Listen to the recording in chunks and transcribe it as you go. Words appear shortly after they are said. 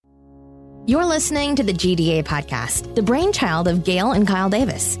You're listening to the GDA podcast, the brainchild of Gail and Kyle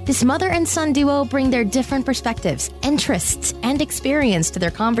Davis. This mother and son duo bring their different perspectives, interests, and experience to their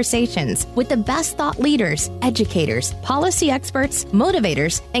conversations with the best thought leaders, educators, policy experts,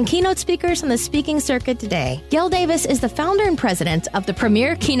 motivators, and keynote speakers on the speaking circuit today. Gail Davis is the founder and president of the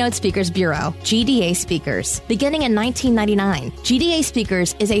premier Keynote Speakers Bureau, GDA Speakers. Beginning in 1999, GDA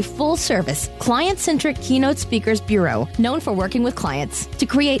Speakers is a full-service, client-centric keynote speakers bureau known for working with clients to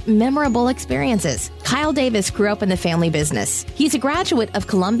create memorable experiences. Kyle Davis grew up in the family business. He's a graduate of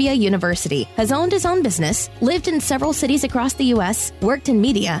Columbia University, has owned his own business, lived in several cities across the U.S., worked in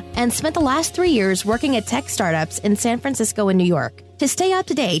media, and spent the last 3 years working at tech startups in San Francisco and New York. To stay up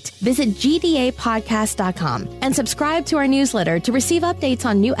to date, visit GDApodcast.com and subscribe to our newsletter to receive updates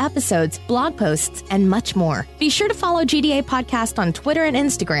on new episodes, blog posts, and much more. Be sure to follow GDA Podcast on Twitter and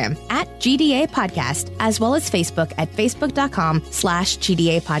Instagram at GDA Podcast, as well as Facebook at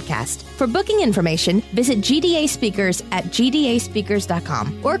facebook.com/GDA Podcast. For booking information, visit GDA Speakers at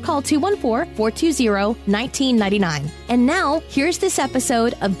GDASpeakers.com or call 214-420-1999. And now, here's this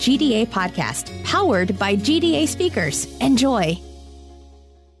episode of GDA Podcast, powered by GDA Speakers. Enjoy.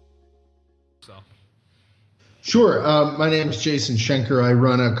 Sure. My name is Jason Schenker. I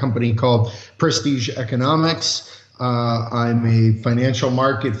run a company called Prestige Economics. I'm a financial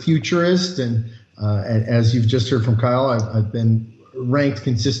market futurist, and as you've just heard from Kyle, I've been ranked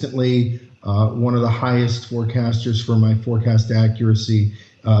consistently one of the highest forecasters for my forecast accuracy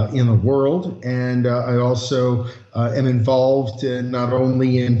in the world. And I also am involved not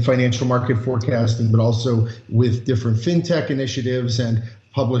only in financial market forecasting, but also with different fintech initiatives, and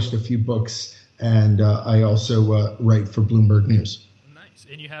published a few books. And I also write for Bloomberg News. Nice.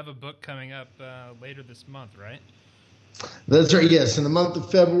 And you have a book coming up later this month, right? That's right, yes. In the month of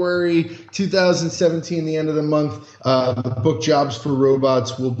February 2017, the end of the month, the book Jobs for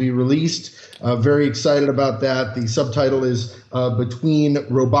Robots will be released. Very excited about that. The subtitle is Between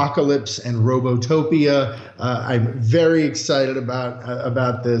Robocalypse and Robotopia. I'm very excited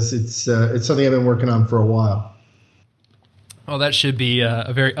about this. It's something I've been working on for a while. Well, that should be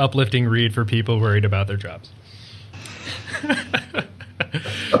a very uplifting read for people worried about their jobs.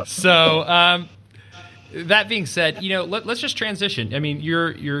 So, that being said, let's just transition. I mean,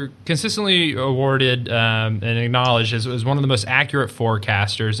 you're consistently awarded and acknowledged as one of the most accurate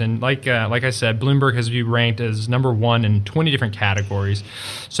forecasters, and like I said, Bloomberg has you ranked as number one in 20 different categories.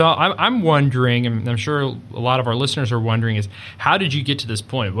 So I'm wondering, and I'm sure a lot of our listeners are wondering, is how did you get to this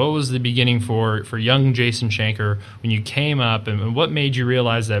point? What was the beginning for young Jason Schenker when you came up, and what made you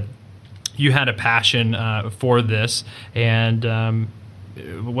realize that you had a passion for this? And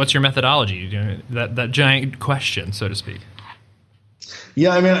what's your methodology? That giant question, so to speak. Yeah,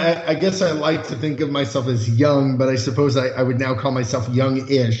 I mean, I guess I like to think of myself as young, but I suppose I would now call myself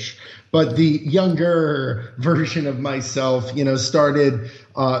young-ish. But the younger version of myself, started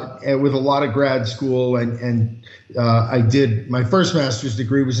with a lot of grad school, and I did my first master's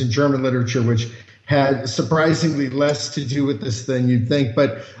degree was in German literature, which had surprisingly less to do with this than you'd think.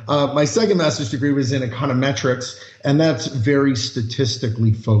 But my second master's degree was in econometrics, and that's very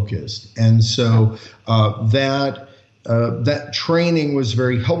statistically focused. And so that training was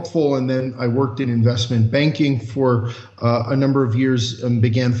very helpful. And then I worked in investment banking for a number of years and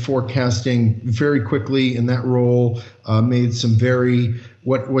began forecasting very quickly in that role, made some very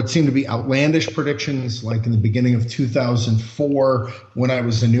what seemed to be outlandish predictions, like in the beginning of 2004, when I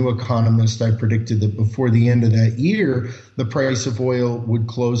was a new economist, I predicted that before the end of that year, the price of oil would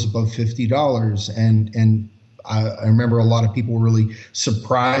close above $50. And I remember a lot of people were really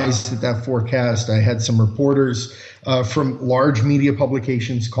surprised at that forecast. I had some reporters from large media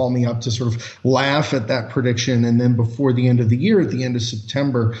publications call me up to sort of laugh at that prediction. And then before the end of the year, at the end of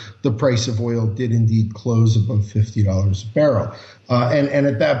September, the price of oil did indeed close above $50 a barrel. And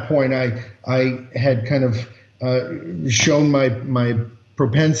at that point, I had kind of shown my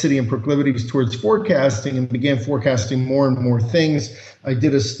propensity and proclivities towards forecasting and began forecasting more and more things. I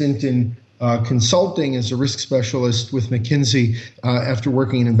did a stint in consulting as a risk specialist with McKinsey after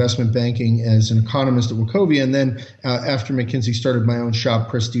working in investment banking as an economist at Wachovia. And then after McKinsey, started my own shop,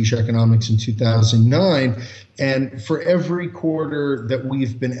 Prestige Economics, in 2009. And for every quarter that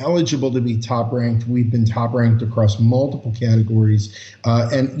we've been eligible to be top ranked, we've been top ranked across multiple categories.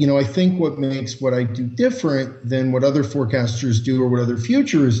 And I think what makes what I do different than what other forecasters do or what other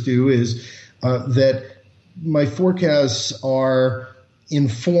futurists do is that my forecasts are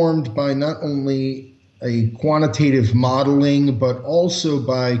informed by not only a quantitative modeling, but also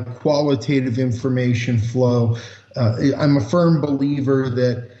by qualitative information flow. I'm a firm believer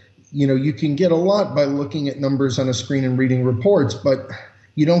that, you can get a lot by looking at numbers on a screen and reading reports, but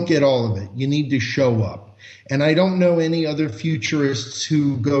You don't get all of it. You need to show up. And I don't know any other futurists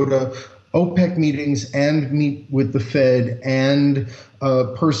who go to OPEC meetings and meet with the Fed and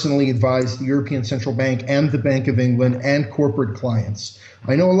personally advise the European Central Bank and the Bank of England and corporate clients.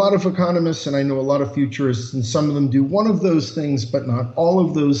 I know a lot of economists and I know a lot of futurists, and some of them do one of those things, but not all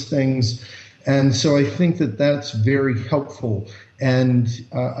of those things. And so I think that that's very helpful. And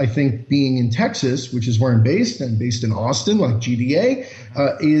I think being in Texas, which is where I'm based in Austin, like GDA,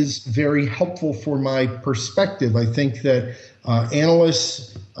 is very helpful for my perspective. I think that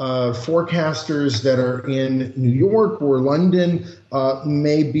analysts, forecasters that are in New York or London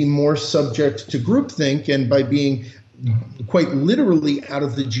may be more subject to groupthink, and by being quite literally out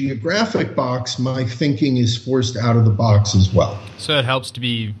of the geographic box, my thinking is forced out of the box as well. So it helps to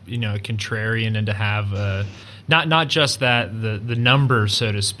be, a contrarian and to have not just that the numbers,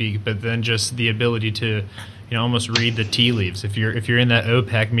 so to speak, but then just the ability to, almost read the tea leaves. If you're in that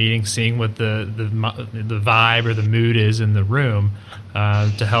OPEC meeting, seeing what the vibe or the mood is in the room,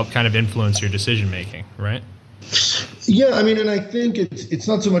 to help kind of influence your decision making, right? Yeah, I mean, and I think it's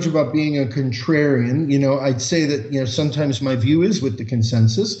not so much about being a contrarian. I'd say that, sometimes my view is with the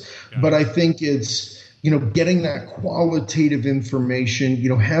consensus, but I think it's, getting that qualitative information,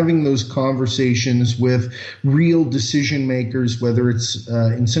 having those conversations with real decision makers, whether it's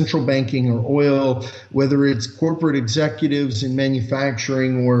in central banking or oil, whether it's corporate executives in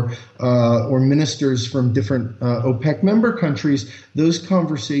manufacturing or ministers from different OPEC member countries. Those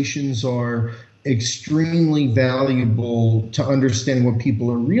conversations are extremely valuable to understanding what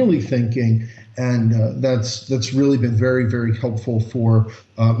people are really thinking, and that's really been very, very helpful for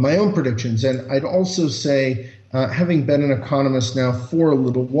my own predictions. And I'd also say, having been an economist now for a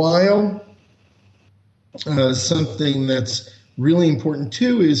little while, something that's really important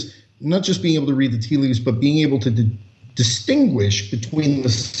too is not just being able to read the tea leaves, but being able to distinguish between the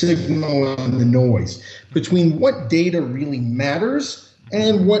signal and the noise, between what data really matters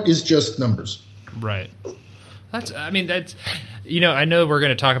and what is just numbers. Right. That's I know we're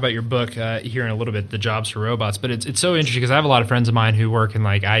going to talk about your book here in a little bit, The Jobs for Robots, but it's so interesting because I have a lot of friends of mine who work in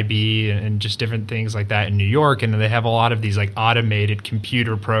like IB and just different things like that in New York, and they have a lot of these like automated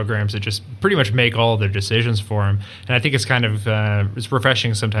computer programs that just pretty much make all of their decisions for them. And I think it's kind of it's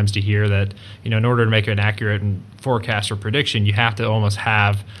refreshing sometimes to hear that, in order to make an accurate forecast or prediction, you have to almost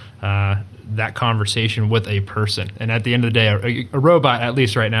have that conversation with a person. And at the end of the day, a robot, at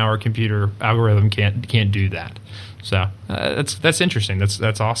least right now, or a computer algorithm can't do that. So that's interesting.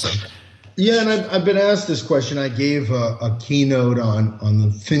 That's awesome. Yeah, and I've been asked this question. I gave a keynote on the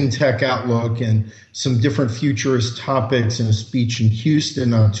FinTech outlook and some different futurist topics in a speech in Houston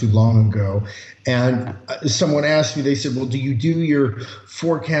not too long ago. And someone asked me, they said, well, do you do your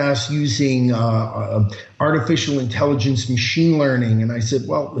forecast using artificial intelligence, machine learning? And I said,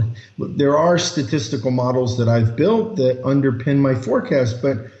 well, there are statistical models that I've built that underpin my forecast.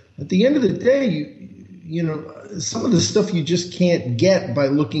 But at the end of the day, some of the stuff you just can't get by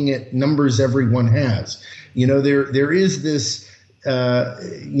looking at numbers everyone has. There is this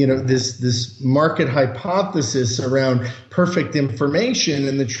this market hypothesis around perfect information,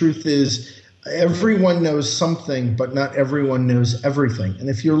 and the truth is everyone knows something, but not everyone knows everything. And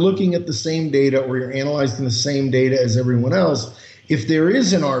if you're looking at the same data or you're analyzing the same data as everyone else, if there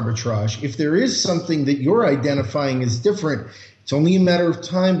is an arbitrage, if there is something that you're identifying as different, it's only a matter of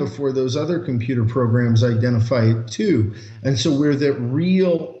time before those other computer programs identify it too. And so where the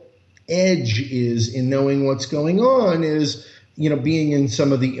real edge is in knowing what's going on is, being in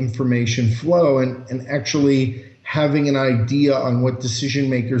some of the information flow and actually having an idea on what decision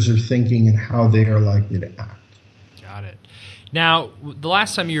makers are thinking and how they are likely to act. Got it. Now, the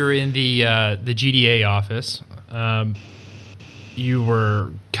last time you were in the GDA office, you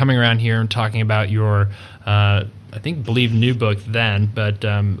were coming around here and talking about your believe new book then, but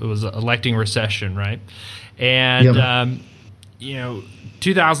it was Electing Recession, right? And,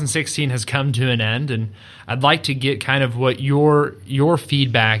 2016 has come to an end, and I'd like to get kind of what your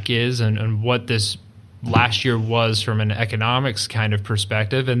feedback is and what this last year was from an economics kind of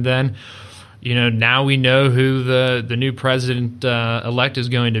perspective. And then, now we know who the new president elect is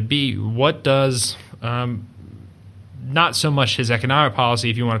going to be. What does not so much his economic policy,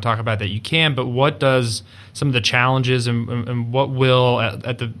 if you want to talk about that, you can, but what does some of the challenges and what will,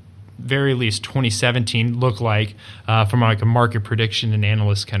 at the very least, 2017 look like from like a market prediction and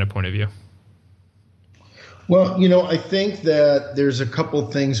analyst kind of point of view? Well, I think that there's a couple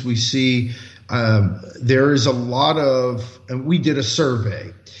things we see. There is a lot of, and we did a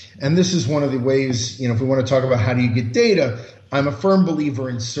survey, and this is one of the ways, if we want to talk about how do you get data, I'm a firm believer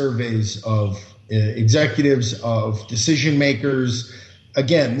in surveys of executives, of decision makers,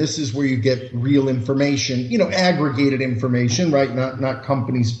 again, this is where you get real information, aggregated information, right? Not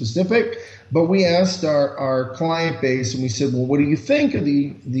company specific. But we asked our client base and we said, well, what do you think of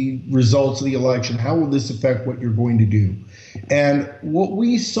the results of the election? How will this affect what you're going to do? And what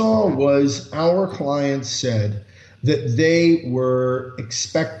we saw was our clients said that they were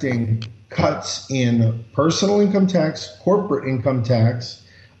expecting cuts in personal income tax, corporate income tax,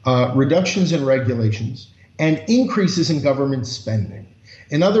 reductions in regulations, and increases in government spending.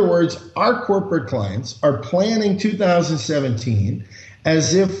 In other words, our corporate clients are planning 2017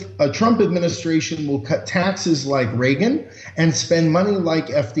 as if a Trump administration will cut taxes like Reagan and spend money like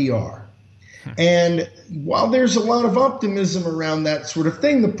FDR. And while there's a lot of optimism around that sort of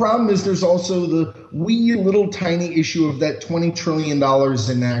thing, the problem is there's also the wee little tiny issue of that $20 trillion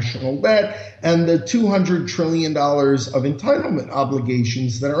in national debt and the $200 trillion of entitlement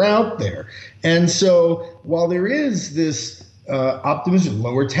obligations that are out there. And so while there is this optimism,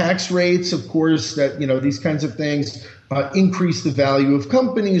 lower tax rates, of course, that, these kinds of things increase the value of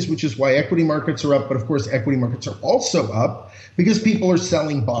companies, which is why equity markets are up. But of course, equity markets are also up because people are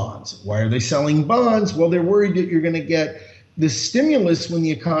selling bonds. Why are they selling bonds? Well, they're worried that you're going to get this stimulus when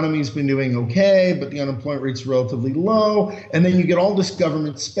the economy's been doing okay, but the unemployment rate's relatively low. And then you get all this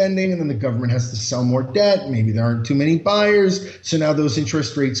government spending, and then the government has to sell more debt. Maybe there aren't too many buyers. So now those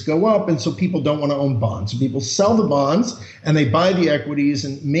interest rates go up. And so people don't want to own bonds. So people sell the bonds and they buy the equities.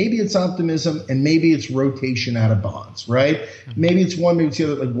 And maybe it's optimism and maybe it's rotation out of bonds, right? Maybe it's one, maybe it's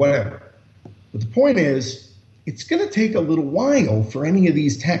the other, like whatever. But the point is, it's going to take a little while for any of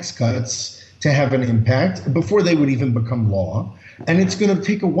these tax cuts to have an impact before they would even become law. And it's going to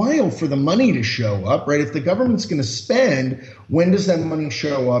take a while for the money to show up, right? If the government's going to spend, when does that money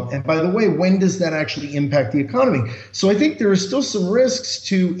show up? And by the way, when does that actually impact the economy? So I think there are still some risks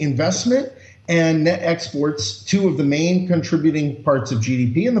to investment and net exports, two of the main contributing parts of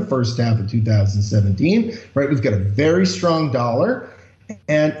GDP in the first half of 2017, right? We've got a very strong dollar,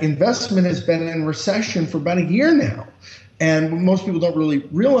 and investment has been in recession for about a year now. And most people don't really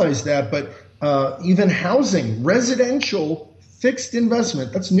realize that, but even housing, residential fixed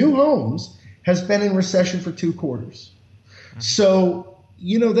investment, that's new homes, has been in recession for 2 quarters. So,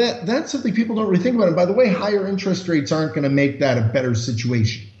 that's something people don't really think about. And by the way, higher interest rates aren't going to make that a better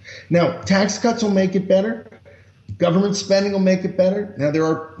situation. Now, tax cuts will make it better. Government spending will make it better. Now,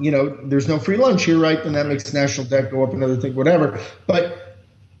 there's no free lunch here, right? And that makes national debt go up, another thing, whatever. But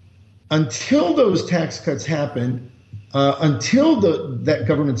until those tax cuts happen, until that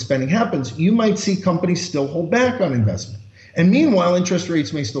government spending happens, you might see companies still hold back on investment. And meanwhile, interest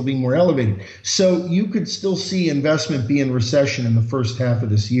rates may still be more elevated. So you could still see investment be in recession in the first half of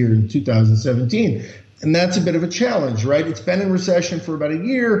this year in 2017. And that's a bit of a challenge, right? It's been in recession for about a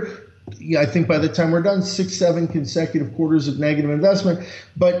year. Yeah, I think by the time we're done, 6-7 consecutive quarters of negative investment.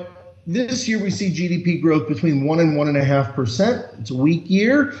 But this year, we see GDP growth between 1 and 1.5%. It's a weak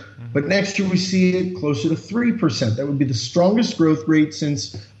year, but next year we see it closer to 3%. That would be the strongest growth rate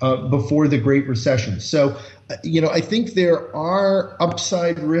since before the Great Recession. So, I think there are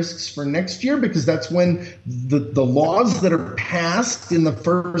upside risks for next year because that's when the laws that are passed in the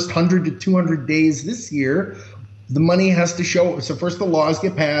first 100 to 200 days this year, the money has to show. So first the laws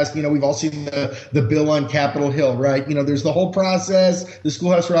get passed. We've all seen the bill on Capitol Hill, right? There's the whole process, the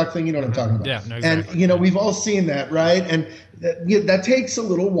Schoolhouse Rock thing. You know what I'm talking about? Yeah, no, exactly. And, we've all seen that, right? And that takes a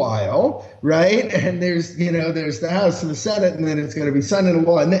little while, right? And there's the House and the Senate, and then it's going to be signed into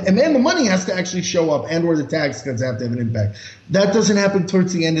law. And then the money has to actually show up and or the tax cuts have to have an impact. That doesn't happen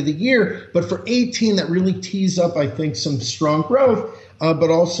towards the end of the year. But for 18, that really tees up, I think, some strong growth, but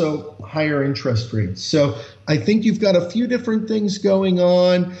also higher interest rates. So I think you've got a few different things going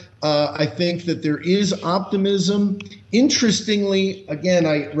on. I think that there is optimism. Interestingly, again,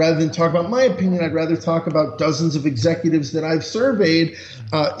 rather than talk about my opinion, I'd rather talk about dozens of executives that I've surveyed.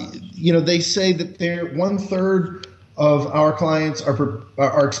 They say that 1/3 of our clients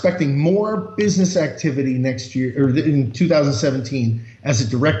are expecting more business activity next year or in 2017 as a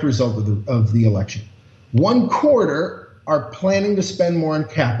direct result of the election. 1/4 are planning to spend more on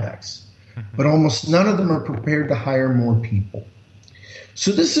CapEx, but almost none of them are prepared to hire more people.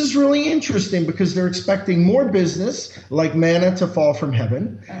 So this is really interesting because they're expecting more business, like manna to fall from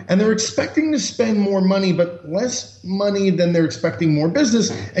heaven, and they're expecting to spend more money, but less money than they're expecting more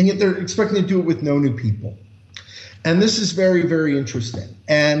business, and yet they're expecting to do it with no new people. And this is very, very interesting.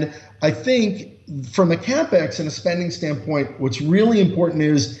 And I think from a CapEx and a spending standpoint, what's really important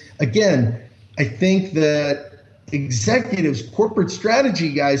is, again, I think that executives, corporate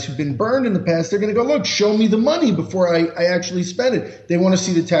strategy guys who've been burned in the past, they're going to go, look, show me the money before I actually spend it. They want to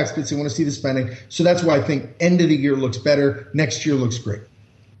see the tax cuts. They want to see the spending. So that's why I think end of the year looks better. Next year looks great.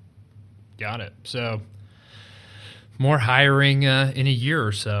 Got it. So more hiring in a year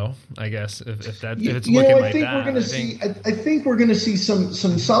or so, I guess, if it's looking like that. I think we're going to see some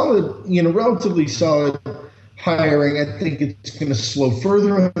solid, relatively solid hiring. I think it's going to slow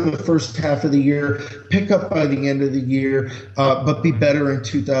further in the first half of the year, pick up by the end of the year, but be better in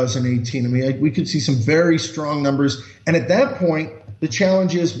 2018. I mean, we could see some very strong numbers. And at that point, the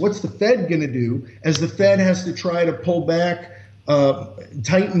challenge is, what's the Fed going to do as the Fed has to try to pull back,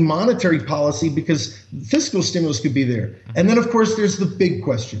 tighten monetary policy because fiscal stimulus could be there. And then, of course, there's the big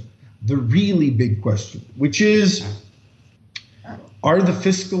question, the really big question, which is, are the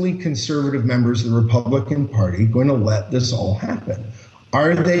fiscally conservative members of the Republican Party going to let this all happen?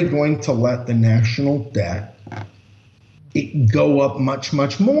 Are they going to let the national debt go up much,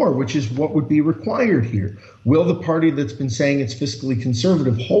 much more, which is what would be required here? Will the party that's been saying it's fiscally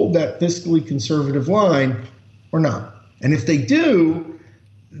conservative hold that fiscally conservative line or not? And if they do,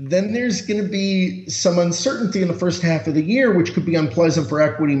 then there's going to be some uncertainty in the first half of the year, which could be unpleasant for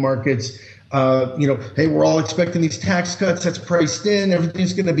equity markets. Hey, we're all expecting these tax cuts. That's priced in.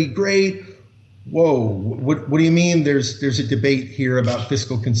 Everything's going to be great. Whoa, what do you mean there's a debate here about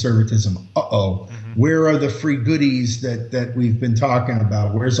fiscal conservatism? Uh-oh. Where are the free goodies that we've been talking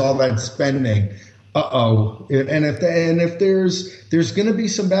about? Where's all that spending? Uh-oh. And if there's going to be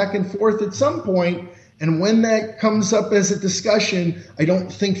some back and forth at some point, and when that comes up as a discussion, I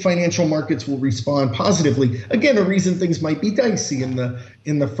don't think financial markets will respond positively. Again, a reason things might be dicey in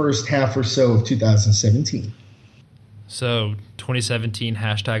the first half or so of 2017. So 2017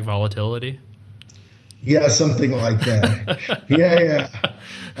 #volatility? Yeah, something like that. Yeah.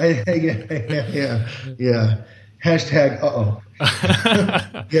 Hashtag uh-oh.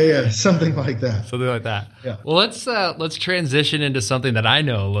 Yeah, something like that. Something like that. Yeah. Well, let's transition into something that I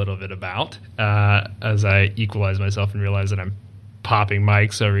know a little bit about as I equalize myself and realize that I'm popping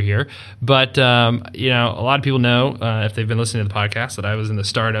mics over here. But a lot of people know if they've been listening to the podcast that I was in the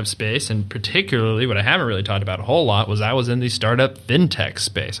startup space, and particularly what I haven't really talked about a whole lot was I was in the startup fintech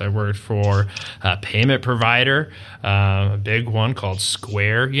space. I worked for a payment provider, a big one called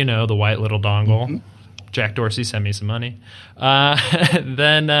Square. The white little dongle. Mm-hmm. Jack Dorsey, send me some money.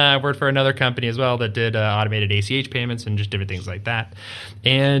 Then I worked for another company as well that did automated ACH payments and just different things like that.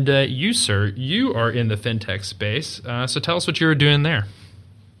 And you, sir, you are in the fintech space. So tell us what you were doing there.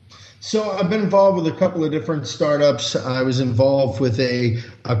 So I've been involved with a couple of different startups. I was involved with a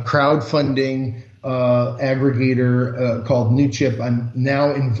crowdfunding aggregator called NewChip. I'm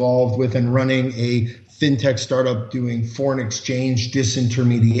now involved with and running a fintech startup doing foreign exchange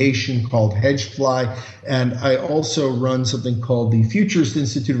disintermediation called Hedgefly. And I also run something called the Futurist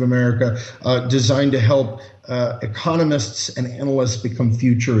Institute of America, designed to help economists and analysts become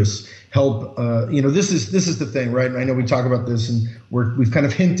futurists. Help, this is the thing, right? And I know we talk about this, and we've kind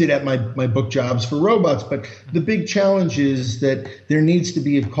of hinted at my book Jobs for Robots, but the big challenge is that there needs to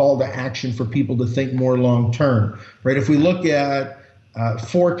be a call to action for people to think more long term, right? If we look at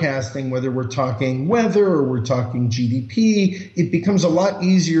forecasting, whether we're talking weather or we're talking GDP, it becomes a lot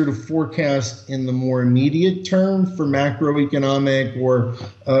easier to forecast in the more immediate term for macroeconomic or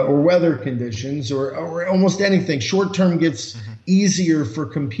weather conditions or almost anything. Short term gets easier for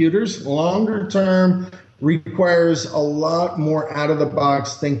computers. Longer term requires a lot more out of the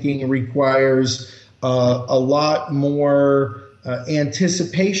box thinking, requires a lot more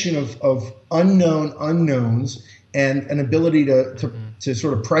anticipation of unknown unknowns, and an ability to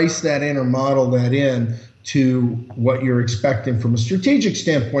sort of price that in or model that in to what you're expecting from a strategic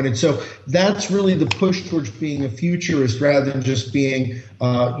standpoint. And so that's really the push towards being a futurist rather than just being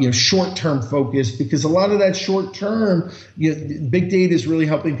short-term focused, because a lot of that short-term, big data is really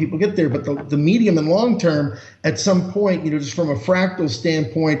helping people get there. But the medium and long-term, at some point, just from a fractal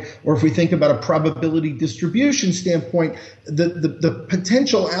standpoint, or if we think about a probability distribution standpoint, the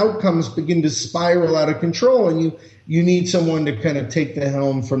potential outcomes begin to spiral out of control, and you need someone to kind of take the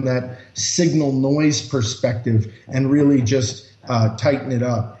helm from that signal noise perspective and really just tighten it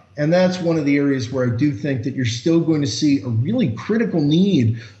up. And that's one of the areas where I do think that you're still going to see a really critical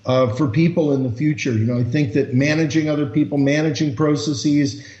need for people in the future. I think that managing other people, managing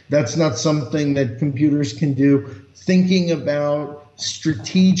processes, that's not something that computers can do. Thinking about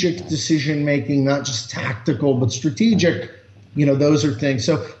strategic decision making, not just tactical, but strategic, Those are things.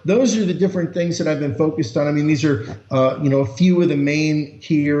 So those are the different things that I've been focused on. I mean, these are, a few of the main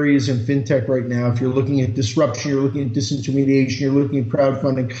key areas in fintech right now. If you're looking at disruption, you're looking at disintermediation, you're looking at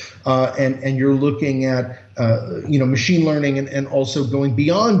crowdfunding, and you're looking at, machine learning and also going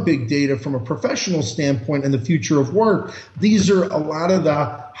beyond big data from a professional standpoint and the future of work. These are a lot of the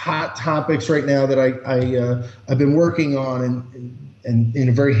hot topics right now that I've been working on and in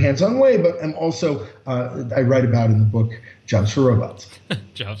a very hands-on way, but I'm also, I write about in the book, Jobs for Robots.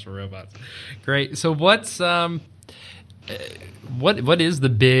 Jobs for Robots. Great. So what's what is the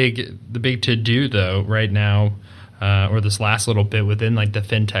big to do though right now, or this last little bit within like the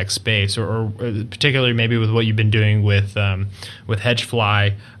fintech space, or particularly maybe with what you've been doing with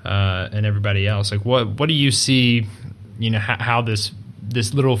Hedgefly and everybody else? Like what do you see? How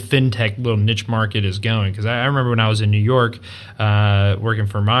this little fintech, little niche market is going. Because I remember when I was in New York working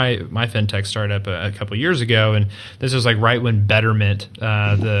for my fintech startup a couple of years ago, and this was like right when Betterment,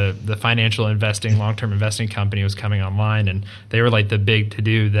 the financial investing, long-term investing company, was coming online, and they were like the big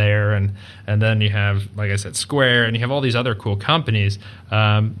to-do there. And then you have, like I said, Square, and you have all these other cool companies.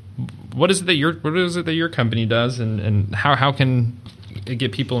 What is it that your company does, and how can it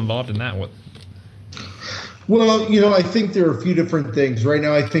get people involved in that? Well, I think there are a few different things. Right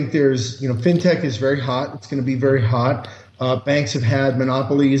now, I think there's, fintech is very hot. It's going to be very hot. Banks have had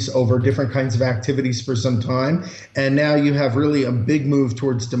monopolies over different kinds of activities for some time. And now you have really a big move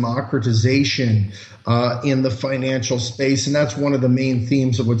towards democratization in the financial space. And that's one of the main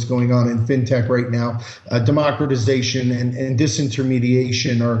themes of what's going on in fintech right now. Democratization and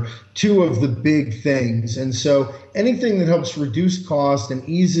disintermediation are two of the big things. And so anything that helps reduce cost and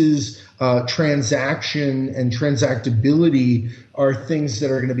eases transaction and transactability are things that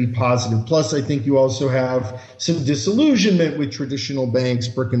are going to be positive. Plus, I think you also have some disillusionment with traditional banks,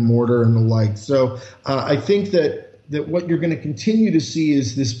 brick and mortar, and the like. So I think that what you're going to continue to see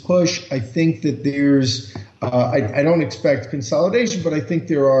is this push. I think that there's, I don't expect consolidation, but I think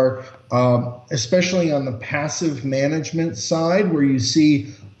there are, especially on the passive management side, where you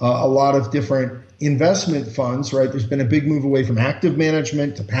see a lot of different investment funds, right? There's been a big move away from active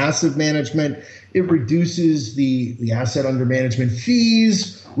management to passive management. It reduces the asset under management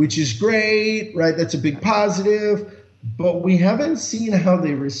fees, which is great, right? That's a big positive, but we haven't seen how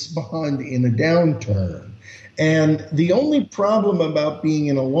they respond in a downturn. And the only problem about being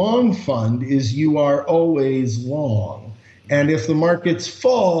in a long fund is you are always long. And if the markets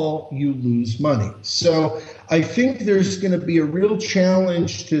fall, you lose money. So I think there's going to be a real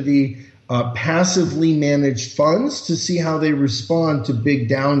challenge to the passively managed funds to see how they respond to big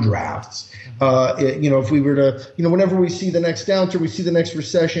downdrafts. If we were to, whenever we see the next downturn, we see the next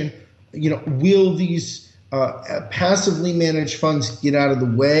recession, will these passively managed funds get out of the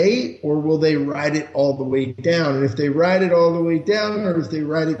way, or will they ride it all the way down? And if they ride it all the way down, or if they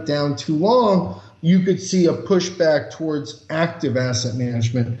ride it down too long, you could see a pushback towards active asset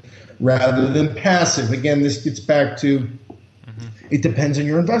management rather than passive. Again, this gets back to it depends on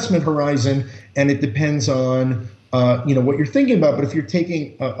your investment horizon, and it depends on what you're thinking about. But if you're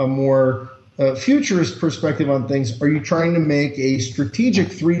taking a more futurist perspective on things, are you trying to make a strategic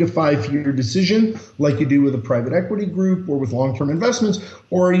 3 to 5 year decision like you do with a private equity group or with long-term investments,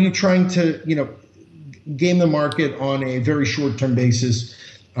 or are you trying to game the market on a very short-term basis?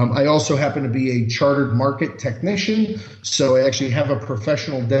 I also happen to be a chartered market technician, so I actually have a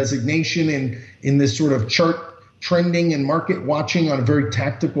professional designation in this sort of chart trending and market watching on a very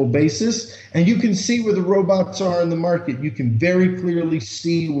tactical basis. And you can see where the robots are in the market. You can very clearly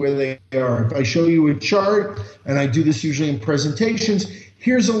see where they are. If I show you a chart, and I do this usually in presentations,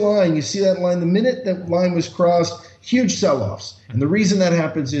 here's a line. You see that line? The minute that line was crossed, huge sell-offs. And the reason that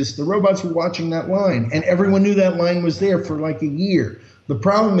happens is the robots were watching that line, and everyone knew that line was there for like a year. The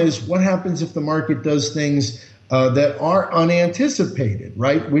problem is, what happens if the market does things that are unanticipated,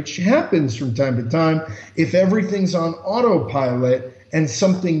 right? Which happens from time to time. If everything's on autopilot and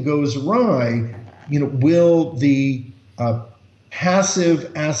something goes awry, will the passive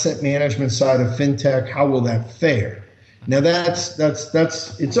asset management side of fintech, how will that fare? Now that's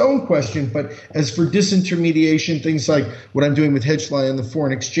its own question. But as for disintermediation, things like what I'm doing with Hedgefly on the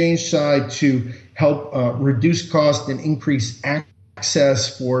foreign exchange side to help reduce cost and increase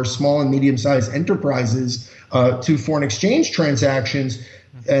access for small and medium-sized enterprises to foreign exchange transactions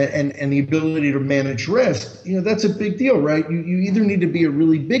and the ability to manage risk, that's a big deal, right? You either need to be a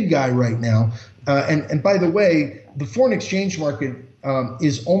really big guy right now, and by the way, the foreign exchange market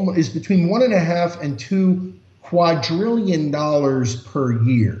is between $1.5 and $2 quadrillion per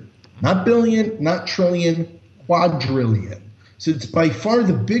year, not billion, not trillion, quadrillion. So it's by far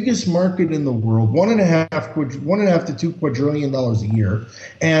the biggest market in the world, $1.5 to $2 quadrillion a year.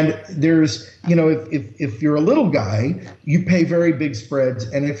 And there's, if you're a little guy, you pay very big spreads.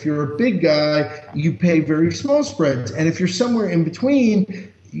 And if you're a big guy, you pay very small spreads. And if you're somewhere in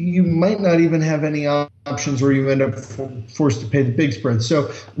between, you might not even have any options, or you end up forced to pay the big spread.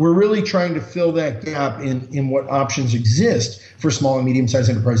 So we're really trying to fill that gap in what options exist for small and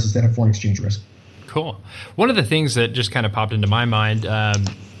medium-sized enterprises that have foreign exchange risk. Cool. One of the things that just kind of popped into my mind,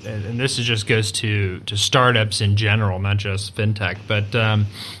 and this just goes to startups in general, not just fintech, but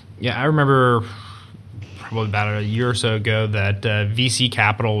I remember probably about a year or so ago that VC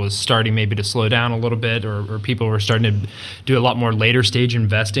capital was starting maybe to slow down a little bit, or people were starting to do a lot more later stage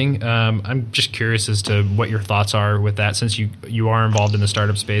investing. I'm just curious as to what your thoughts are with that, since you are involved in the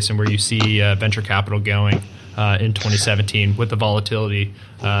startup space, and where you see venture capital going in 2017 with the volatility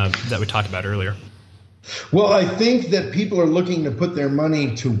that we talked about earlier. Well, I think that people are looking to put their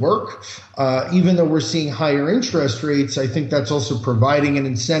money to work. Even though we're seeing higher interest rates, I think that's also providing an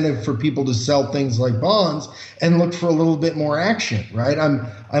incentive for people to sell things like bonds and look for a little bit more action, right?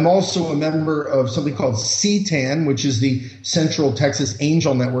 I'm also a member of something called CTAN, which is the Central Texas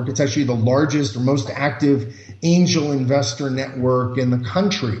Angel Network. It's actually the largest or most active angel investor network in the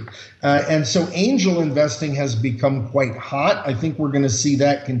country. And so angel investing has become quite hot. I think we're going to see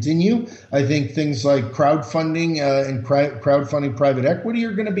that continue. I think things like crowdfunding and crowdfunding private equity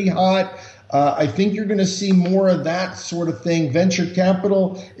are going to be hot. I think you're going to see more of that sort of thing. Venture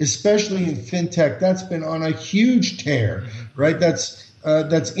capital, especially in fintech, that's been on a huge tear, right? That's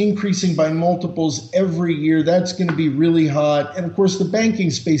increasing by multiples every year. That's going to be really hot. And of course, the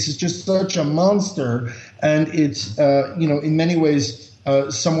banking space is just such a monster. And it's, in many ways,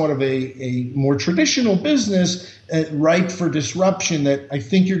 somewhat of a more traditional business, ripe for disruption, that I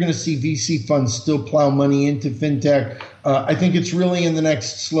think you're going to see VC funds still plow money into fintech. I think it's really in the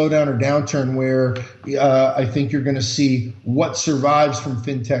next slowdown or downturn where I think you're going to see what survives from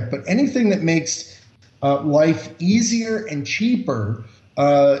fintech. But anything that makes life easier and cheaper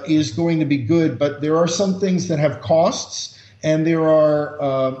is going to be good. But there are some things that have costs, and there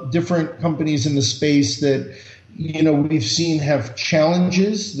are different companies in the space that we've seen have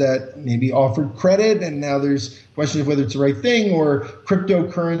challenges that maybe offered credit, and now there's question of whether it's the right thing, or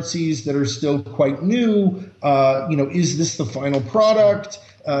cryptocurrencies that are still quite new. Is this the final product?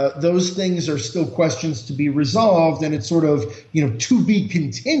 Those things are still questions to be resolved, and it's sort of, to be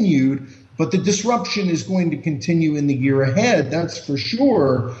continued. But the disruption is going to continue in the year ahead, that's for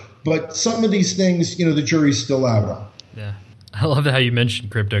sure. But some of these things, the jury's still out on. Yeah. I love how you mentioned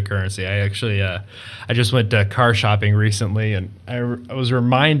cryptocurrency. I actually, I just went car shopping recently, and I was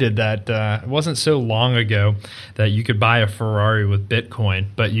reminded that it wasn't so long ago that you could buy a Ferrari with Bitcoin,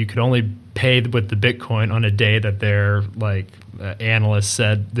 but you could only pay with the Bitcoin on a day that their analysts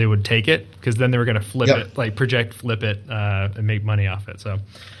said they would take it, because then they were going to flip it, flip it, and make money off it. So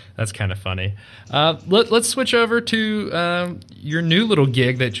that's kind of funny. Let's switch over to your new little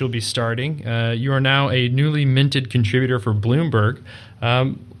gig that you'll be starting. You are now a newly minted contributor for Bloomberg.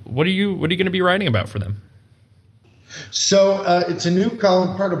 What are you going to be writing about for them? So it's a new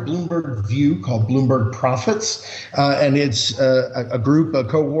column, part of Bloomberg View, called Bloomberg Profits, and it's a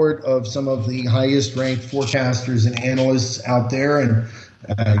cohort of some of the highest ranked forecasters and analysts out there. And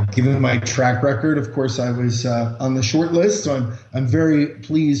given my track record, of course, I was on the short list. So I'm very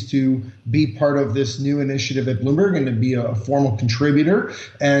pleased to be part of this new initiative at Bloomberg and to be a formal contributor.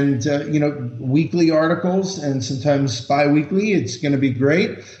 And, weekly articles and sometimes bi-weekly. It's going to be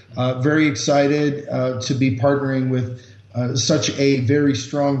great. Very excited to be partnering with such a very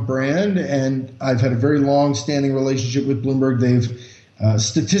strong brand. And I've had a very long-standing relationship with Bloomberg. They've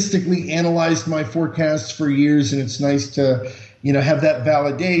statistically analyzed my forecasts for years, and it's nice to have that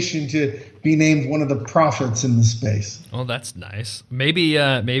validation to be named one of the prophets in the space. Well, that's nice. Maybe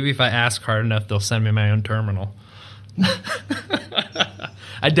if I ask hard enough, they'll send me my own terminal.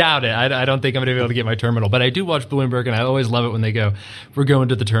 I doubt it. I don't think I'm going to be able to get my terminal. But I do watch Bloomberg, and I always love it when they go, "We're going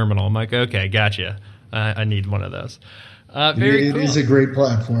to the terminal." I'm like, okay, gotcha. I need one of those. Very cool. It is a great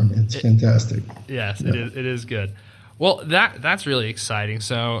platform. It's fantastic. Yes, yeah. It is good. Well, that's really exciting.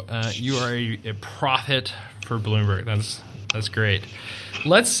 So you are a prophet for Bloomberg. That's great.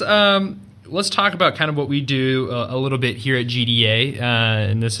 Let's talk about kind of what we do a little bit here at GDA,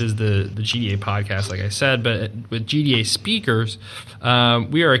 and this is the GDA podcast, like I said. But with GDA speakers,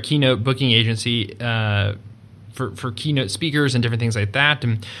 we are a keynote booking agency, for keynote speakers and different things like that.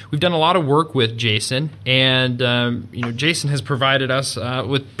 And we've done a lot of work with Jason, and Jason has provided us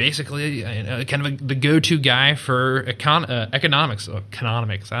with basically kind of the go-to guy for economics.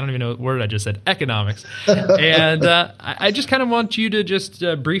 Economics. I don't even know what word I just said. Economics. And I just kind of want you to just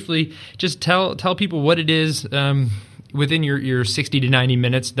briefly just tell people what it is within your 60 to 90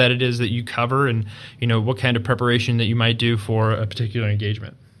 minutes that it is that you cover, and what kind of preparation that you might do for a particular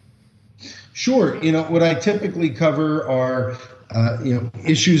engagement. Sure. What I typically cover are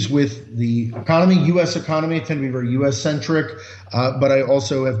issues with the economy, U.S. economy. I tend to be very U.S.-centric, but I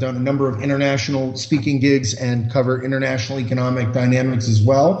also have done a number of international speaking gigs and cover international economic dynamics as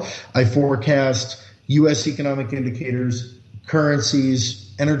well. I forecast U.S. economic indicators,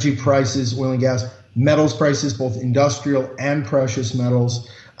 currencies, energy prices, oil and gas, metals prices, both industrial and precious metals,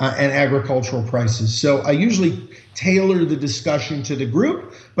 and agricultural prices. So I usually tailor the discussion to the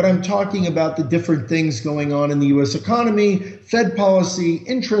group, but I'm talking about the different things going on in the U.S. economy, Fed policy,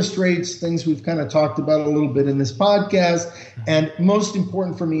 interest rates, things we've kind of talked about a little bit in this podcast. And most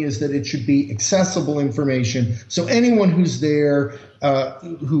important for me is that it should be accessible information. So anyone who's there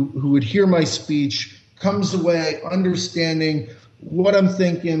who would hear my speech comes away understanding what I'm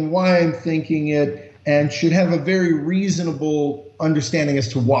thinking, why I'm thinking it, and should have a very reasonable understanding as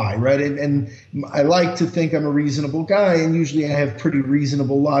to why, right? And I like to think I'm a reasonable guy, and usually I have pretty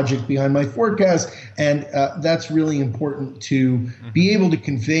reasonable logic behind my forecast, and that's really important to be able to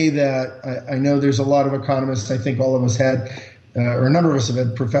convey that. I know there's a lot of economists, I think all of us had, or a number of us have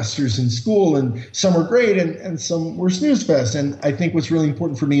had professors in school, and some were great and some were snooze fest. And I think what's really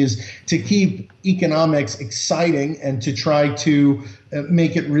important for me is to keep economics exciting and to try to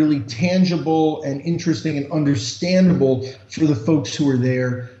make it really tangible and interesting and understandable for the folks who are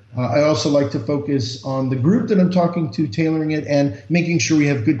there. I also like to focus on the group that I'm talking to, tailoring it, and making sure we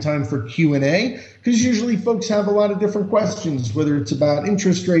have good time for Q&A, because usually folks have a lot of different questions, whether it's about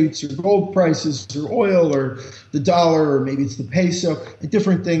interest rates or gold prices or oil or the dollar, or maybe it's the peso,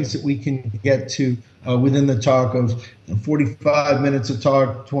 different things that we can get to within the talk of 45 minutes of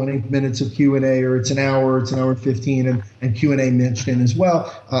talk, 20 minutes of Q&A, or it's an hour and 15, and Q&A mixed in as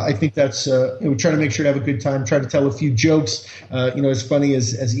well. I think that's, we try to make sure to have a good time, try to tell a few jokes, as funny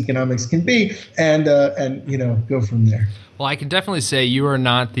as economics can be, and go from there. Well, I can definitely say you are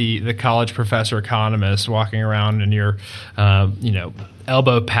not the college professor economist walking around in your,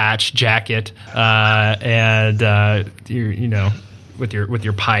 elbow patch jacket and with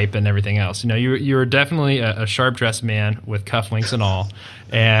your pipe and everything else. You're definitely a sharp dressed man with cufflinks and all.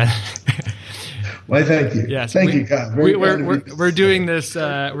 And well, thank you. Yes, thank you, God. We're doing this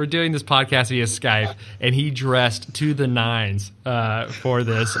podcast via Skype, and he dressed to the nines for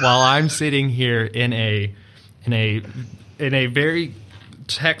this, while I'm sitting here in a very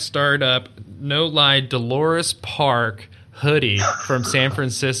tech startup, no lie, Dolores Park hoodie from San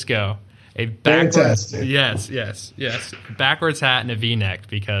Francisco. Fantastic. Yes. Backwards hat and a V-neck,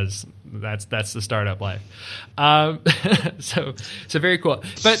 because that's the startup life. So very cool.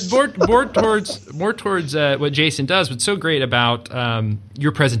 But more towards what Jason does. What's so great about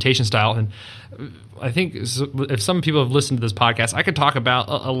your presentation style, and I think if some people have listened to this podcast, I could talk about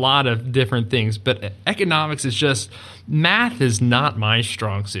a lot of different things, but economics is just, math is not my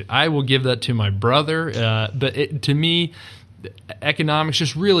strong suit. I will give that to my brother, but to me, economics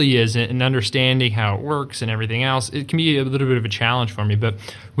just really isn't, and understanding how it works and everything else, it can be a little bit of a challenge for me. But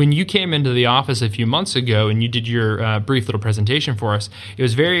when you came into the office a few months ago and you did your brief little presentation for us, it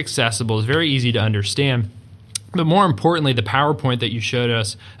was very accessible, it was very easy to understand. But more importantly, the PowerPoint that you showed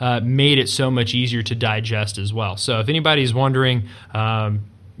us made it so much easier to digest as well. So if anybody's wondering,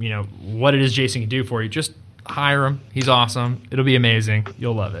 what it is Jason can do for you, just hire him. He's awesome. It'll be amazing.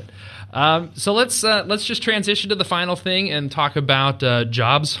 You'll love it. So let's just transition to the final thing and talk about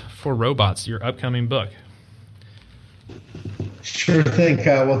Jobs for Robots, your upcoming book. Sure thing,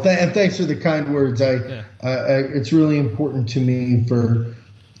 Kyle. Well, and thanks for the kind words. It's really important to me for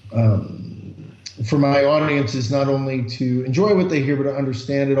my audiences not only to enjoy what they hear, but to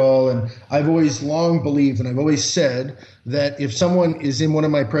understand it all. And I've always long believed, and I've always said, that if someone is in one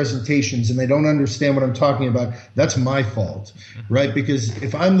of my presentations and they don't understand what I'm talking about, that's my fault, right? Because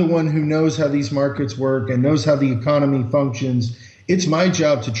if I'm the one who knows how these markets work and knows how the economy functions, it's my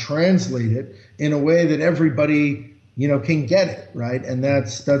job to translate it in a way that everybody can get it, right? And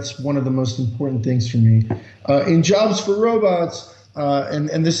that's one of the most important things for me. In Jobs for Robots,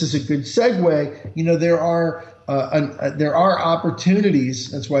 and this is a good segue, there are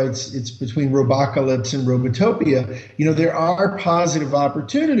opportunities. That's why it's between Robocalypse and Robotopia. There are positive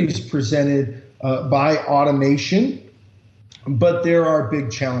opportunities presented by automation But there are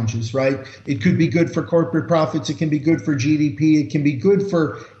big challenges, right? It could be good for corporate profits. It can be good for GDP. It can be good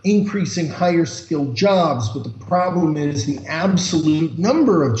for increasing higher skilled jobs. But the problem is the absolute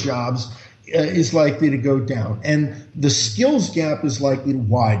number of jobs is likely to go down. And the skills gap is likely to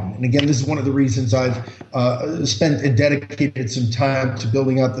widen. And again, this is one of the reasons I've spent and dedicated some time to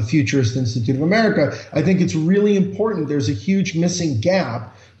building out the Futurist Institute of America. I think it's really important. There's a huge missing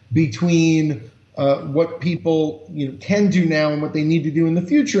gap between what people can do now and what they need to do in the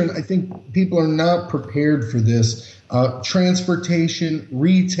future. And I think people are not prepared for this. Transportation,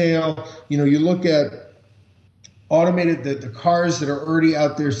 retail, you look at automated, the cars that are already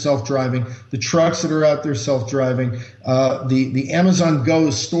out there self-driving, the trucks that are out there self-driving, the Amazon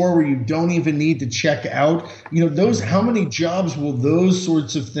Go store where you don't even need to check out, how many jobs will those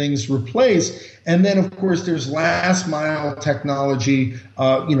sorts of things replace? And then, of course, there's last mile technology,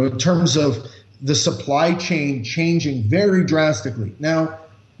 in terms of the supply chain changing very drastically. Now,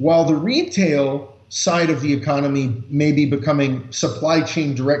 while the retail side of the economy may be becoming supply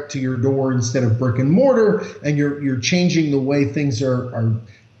chain direct to your door instead of brick and mortar, and you're changing the way things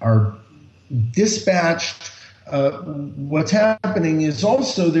are dispatched, what's happening is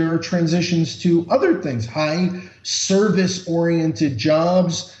also there are transitions to other things, high service-oriented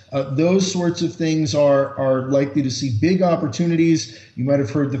jobs. Those sorts of things are likely to see big opportunities. You might have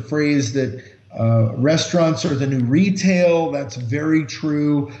heard the phrase that restaurants are the new retail. That's very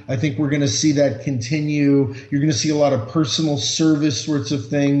true. I think we're going to see that continue. You're going to see a lot of personal service sorts of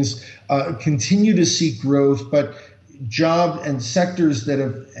things continue to see growth, but job and sectors that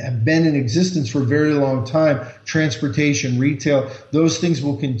have been in existence for a very long time, transportation, retail, those things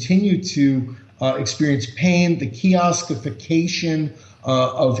will continue to experience pain. The kioscification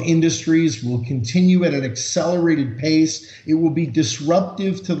of industries will continue at an accelerated pace. It will be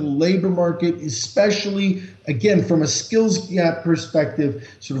disruptive to the labor market, especially, again, from a skills gap perspective,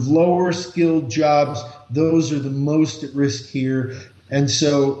 sort of lower skilled jobs. Those are the most at risk here. And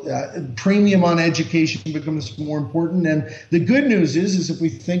so premium on education becomes more important. And the good news is if we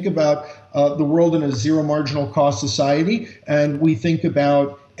think about the world in a zero marginal cost society, and we think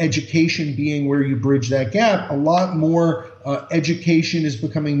about education being where you bridge that gap, a lot more education is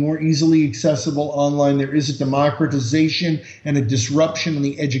becoming more easily accessible online. There is a democratization and a disruption on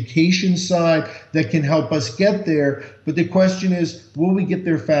the education side that can help us get there. But the question is, will we get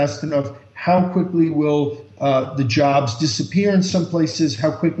there fast enough? How quickly will the jobs disappear in some places?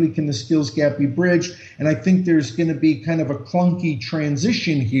 How quickly can the skills gap be bridged? And I think there's going to be kind of a clunky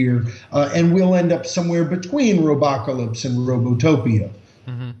transition here, and we'll end up somewhere between Robocalypse and Robotopia.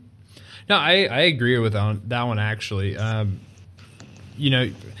 Mm-hmm. No, I agree with that one, actually.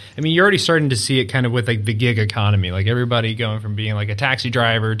 You're already starting to see it kind of with like the gig economy, like everybody going from being like a taxi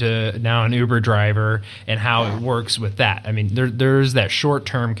driver to now an Uber driver, and how it works with that. I mean, there's that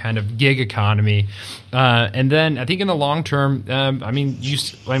short-term kind of gig economy. And then I think in the long term,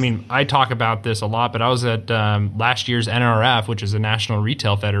 I talk about this a lot, but I was at last year's NRF, which is the National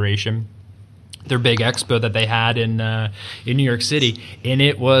Retail Federation, their big expo that they had in New York City, and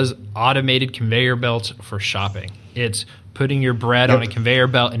it was automated conveyor belts for shopping. It's putting your bread on a conveyor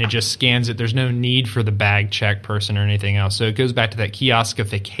belt and it just scans it. There's no need for the bag check person or anything else. So it goes back to that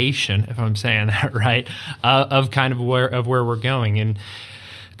kioscification, if I'm saying that right, of kind of where we're going. And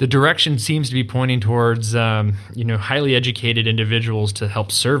the direction seems to be pointing towards highly educated individuals to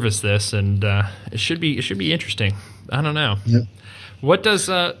help service this, and it should be interesting. I don't know. Yep. What does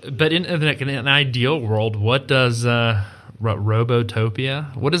but in an ideal world, what does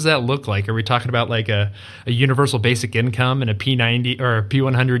Robotopia? What does that look like? Are we talking about like a universal basic income and a P90 or a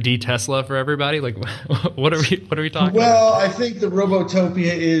P100D Tesla for everybody? Like, what are we talking about? Well, I think the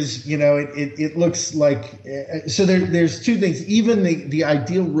Robotopia is, it looks like, so there's two things. Even the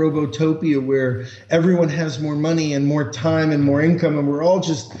ideal Robotopia where everyone has more money and more time and more income, and we're all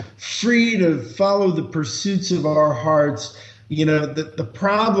just free to follow the pursuits of our hearts. The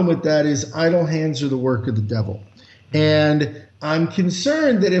problem with that is idle hands are the work of the devil. And I'm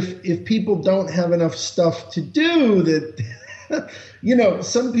concerned that if people don't have enough stuff to do, that,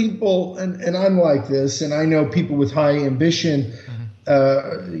 some people, and I'm like this, and I know people with high ambition,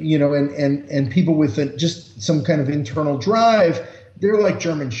 and people with just some kind of internal drive, they're like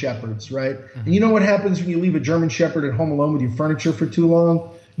German shepherds, right? Mm-hmm. And you know what happens when you leave a German shepherd at home alone with your furniture for too long?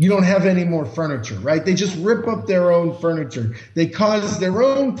 You don't have any more furniture, right? They just rip up their own furniture. They cause their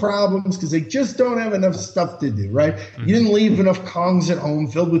own problems because they just don't have enough stuff to do, right? Mm-hmm. You didn't leave enough Kongs at home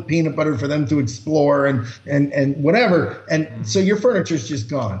filled with peanut butter for them to explore and whatever. And so your furniture's just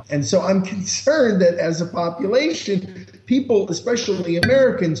gone. And so I'm concerned that as a population, people, especially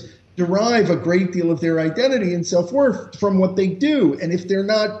Americans, derive a great deal of their identity and self-worth from what they do. And if they're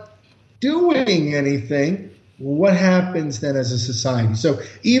not doing anything, what happens then as a society? So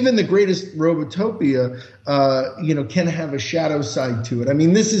even the greatest Robotopia, can have a shadow side to it. I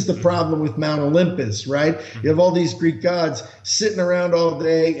mean, this is the problem with Mount Olympus, right? You have all these Greek gods sitting around all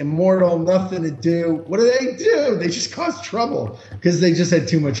day, immortal, nothing to do. What do? They just cause trouble because they just had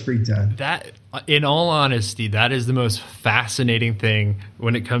too much free time. That, in all honesty, that is the most fascinating thing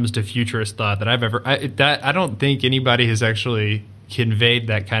when it comes to futurist thought that I've ever. I don't think anybody has actually conveyed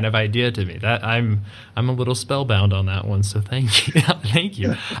that kind of idea to me. That I'm a little spellbound on that one. So thank you, thank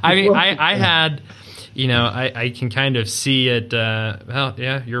you. I mean, I had. I can kind of see it. Well,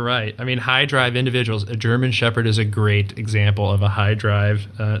 yeah, you're right. I mean, high drive individuals. A German Shepherd is a great example of a high drive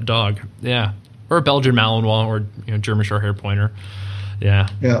dog. Yeah, or a Belgian Malinois, or German Shorthair Pointer. Yeah,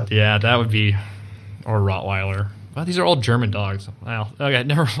 that would be, or Rottweiler. Well, these are all German dogs. Well, okay,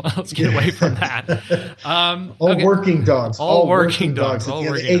 let's get away from that. Working dogs. All working dogs. The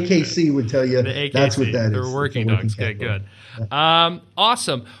AKC would tell you that's what that is. They're working dogs. Okay, good.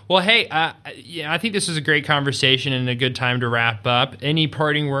 Awesome. Well, hey, I think this is a great conversation and a good time to wrap up. Any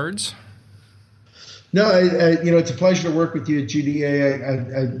parting words? No, it's a pleasure to work with you at GDA.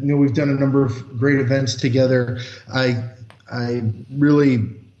 I know we've done a number of great events together. I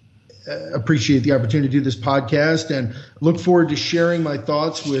really appreciate the opportunity to do this podcast and look forward to sharing my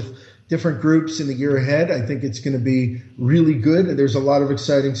thoughts with different groups in the year ahead. I think it's going to be really good. There's a lot of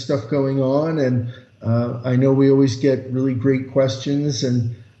exciting stuff going on, and I know we always get really great questions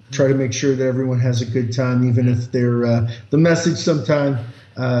and try to make sure that everyone has a good time, even if the message sometimes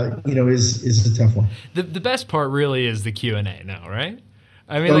is a tough one. The best part really is the Q&A now, right?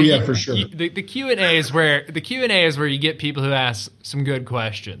 I mean, for sure. The Q&A is where you get people who ask some good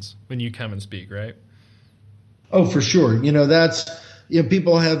questions when you come and speak, right? Oh, for sure.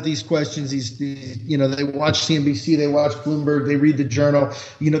 People have these questions. They watch CNBC, they watch Bloomberg, they read the Journal.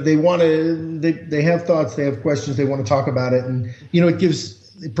 They have thoughts, they have questions, they want to talk about it, and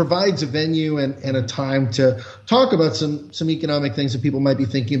it provides a venue and a time to talk about some economic things that people might be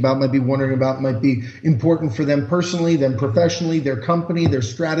thinking about, might be wondering about, might be important for them personally, them professionally, their company, their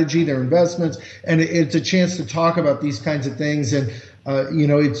strategy, their investments. And it's a chance to talk about these kinds of things. And,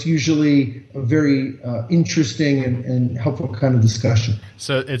 it's usually a very interesting and helpful kind of discussion.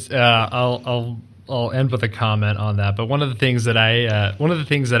 So it's I'll end with a comment on that. But one of the things that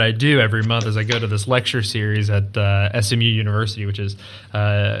I do every month is I go to this lecture series at SMU University, which is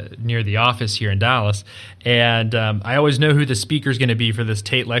near the office here in Dallas, and I always know who the speaker is going to be for this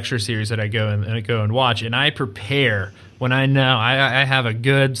Tate lecture series that I go and watch, and I prepare. When I know I have a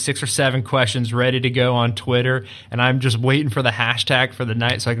good 6 or 7 questions ready to go on Twitter, and I'm just waiting for the hashtag for the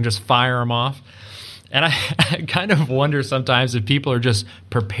night so I can just fire them off. And I kind of wonder sometimes if people are just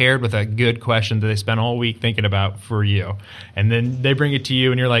prepared with a good question that they spent all week thinking about for you. And then they bring it to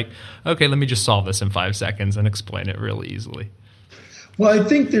you and you're like, okay, let me just solve this in 5 seconds and explain it really easily. Well, I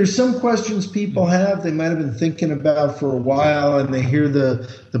think there's some questions people have they might have been thinking about for a while, and they hear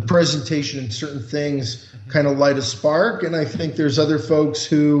the presentation and certain things kind of light a spark. And I think there's other folks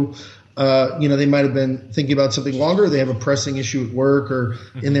who they might have been thinking about something longer. They have a pressing issue at work or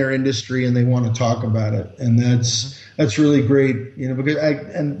in their industry, and they want to talk about it. And that's really great, because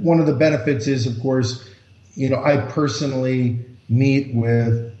and one of the benefits is, of course, I personally meet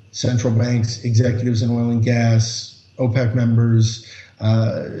with central banks, executives in oil and gas, OPEC members,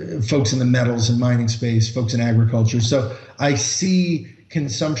 folks in the metals and mining space, folks in agriculture. So I see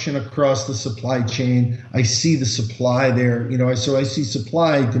consumption across the supply chain. I see the supply there, so I see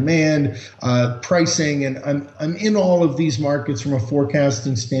supply, demand, pricing, and I'm in all of these markets from a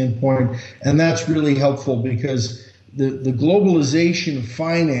forecasting standpoint. And that's really helpful because the globalization of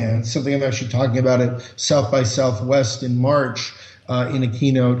finance, something I'm actually talking about at South by Southwest in March in a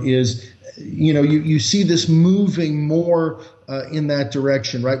keynote, is, you see this moving more in that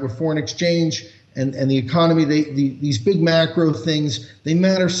direction, right? Where foreign exchange and the economy, these big macro things, they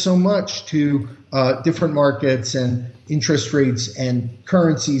matter so much to different markets and interest rates and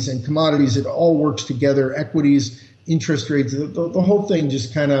currencies and commodities. It all works together. Equities, interest rates, the whole thing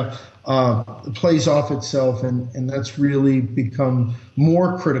just kind of plays off itself, and that's really become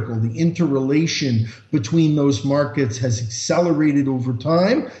more critical. The interrelation between those markets has accelerated over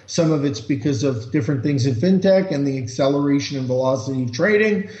time. Some of it's because of different things in fintech and the acceleration and velocity of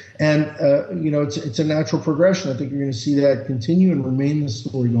trading, and it's a natural progression. I think you're going to see that continue and remain the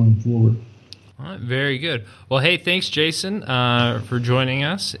story going forward. All right, very good. Well, hey, thanks, Jason, for joining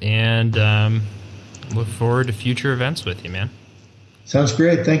us, and look forward to future events with you, man. Sounds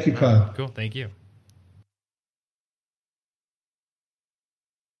great. Thank you, Kyle. Cool. Thank you.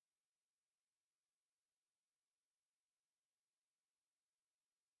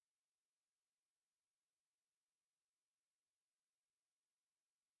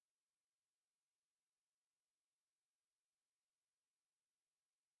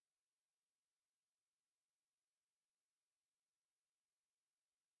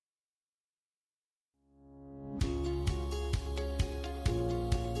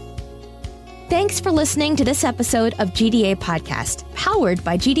 Thanks for listening to this episode of GDA Podcast, powered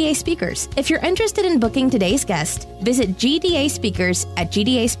by GDA Speakers. If you're interested in booking today's guest, visit GDA Speakers at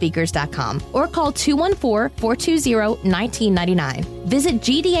gdaspeakers.com or call 214-420-1999. Visit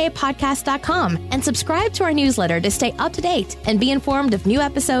gdapodcast.com and subscribe to our newsletter to stay up to date and be informed of new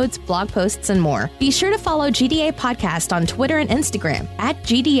episodes, blog posts, and more. Be sure to follow GDA Podcast on Twitter and Instagram at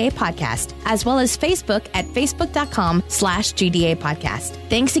GDA Podcast, as well as Facebook at facebook.com/GDA Podcast.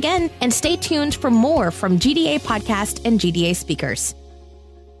 Thanks again, and stay tuned for more from GDA Podcast and GDA Speakers.